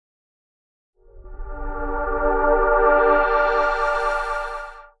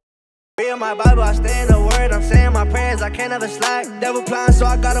my Bible, I stay in the word. I'm saying my prayers, I can't ever slack. Devil blind, so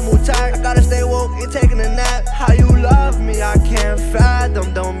I gotta move tight. I gotta stay woke, ain't taking a nap. How you love me, I can't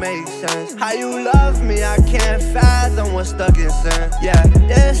fathom, don't make sense. How you love me, I can't fathom what's stuck in sin. Yeah,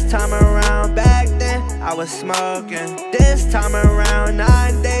 this time around, back then, I was smoking. This time around,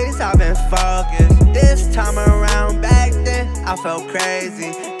 9 days, I've been focused. This time around, back then, I felt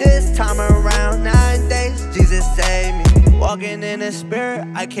crazy. This time around, 9 days, Jesus saved me. Walking in the spirit,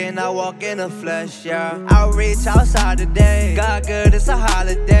 I cannot walk in the flesh, yeah. I'll reach outside today. God good, it's a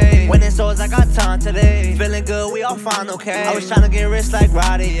holiday. Winning souls, I got time today. Feeling good, we all fine, okay. I was trying to get rich like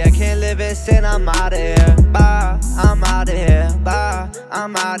Roddy. I can't live in sin, I'm out of here. Bye, I'm out of here. Bye,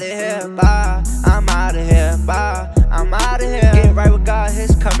 I'm out of here. Bye, I'm out of here. Bye, I'm out of here. Get right with God,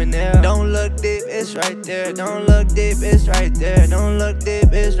 His coming near. Don't look deep, it's right there. Don't look deep, it's right there. Don't look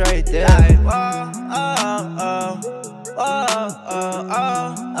deep, it's right there. Like, whoa, oh, oh. Oh, oh,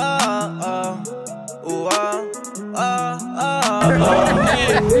 oh, oh, oh, ooh, oh, oh, oh.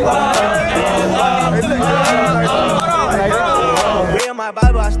 Read my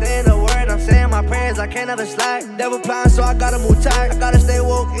Bible, I stay in the word. I'm saying my prayers, I can't ever slack. Devil blind, so I gotta move tight. I gotta stay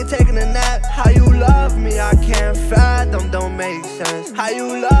woke, ain't taking a nap. How you love me, I can't fathom, don't make sense. How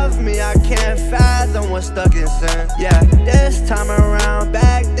you love me, I can't fathom what's stuck in sin. Yeah, this time around,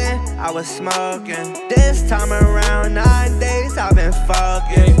 back then, I was smoking. This time around, 9 days, I've been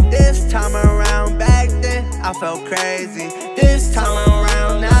focused. This time around, back then, I felt crazy. This time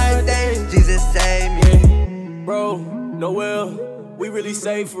around, 9 days, Jesus saved me. Bro, Noel, we really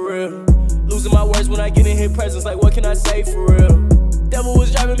saved for real. Losing my words when I get in His presence, like what can I say for real? Devil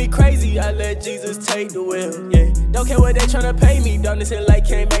was driving me crazy, I let Jesus take the wheel, yeah. Don't care what they tryna pay me, darkness and light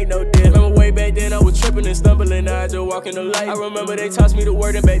can't make no deal. Remember way back then I was tripping and stumbling, now I just walk in the light. I remember they tossed me the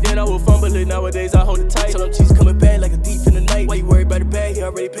word and back then I would fumble it, nowadays I hold it tight. Tell them Jesus coming back like a thief in the night. Why you worried about the bag, he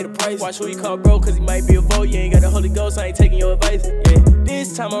already paid the price. Watch who you call bro, cause he might be a foe. You ain't got the Holy Ghost, I ain't taking your advice, yeah.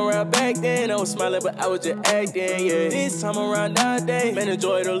 This time around back then, I was smiling but I was just acting, yeah. This time around nowadays, man the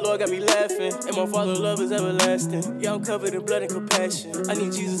joy of the Lord got me laughing. And my Father's love is everlasting. Yeah, I'm covered in blood and compassion. I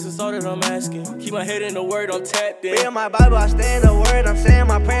need Jesus, it's all that I'm asking. Keep my head in the word, I'm tapped in. Read my Bible, I stay in the word. I'm saying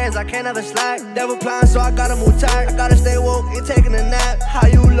my prayers, I can't ever slack. Devil blind, so I gotta move tight. I gotta stay woke, ain't taking a nap. How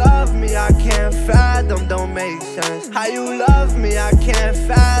you love me, I can't fathom, don't make sense. How you love me, I can't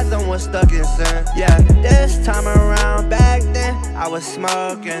fathom what's stuck in sin. Yeah, this time around, back then, I was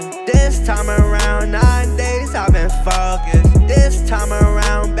smoking. This time around, 9 days, I've been focused. This time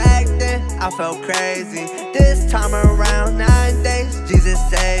around, back then, I felt crazy. This time around, 9 days, Jesus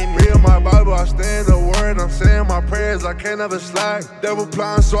saved me. Read my Bible, I stay in the word. I'm saying my prayers, I can't ever slack. Devil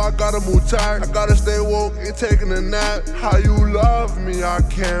blind, so I gotta move tight. I gotta stay woke, ain't taking a nap. How you love me, I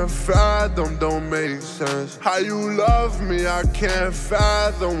can't fathom, don't make sense. How you love me, I can't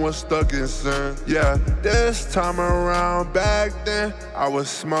fathom what's stuck in sin. Yeah, this time around, back then, I was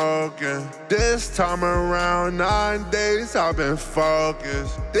smoking. This time around, 9 days, I've been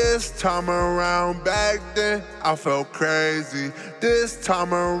focused. This time around, back then, I felt crazy. This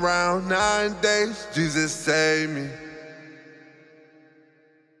time around, 9 days, Jesus saved me.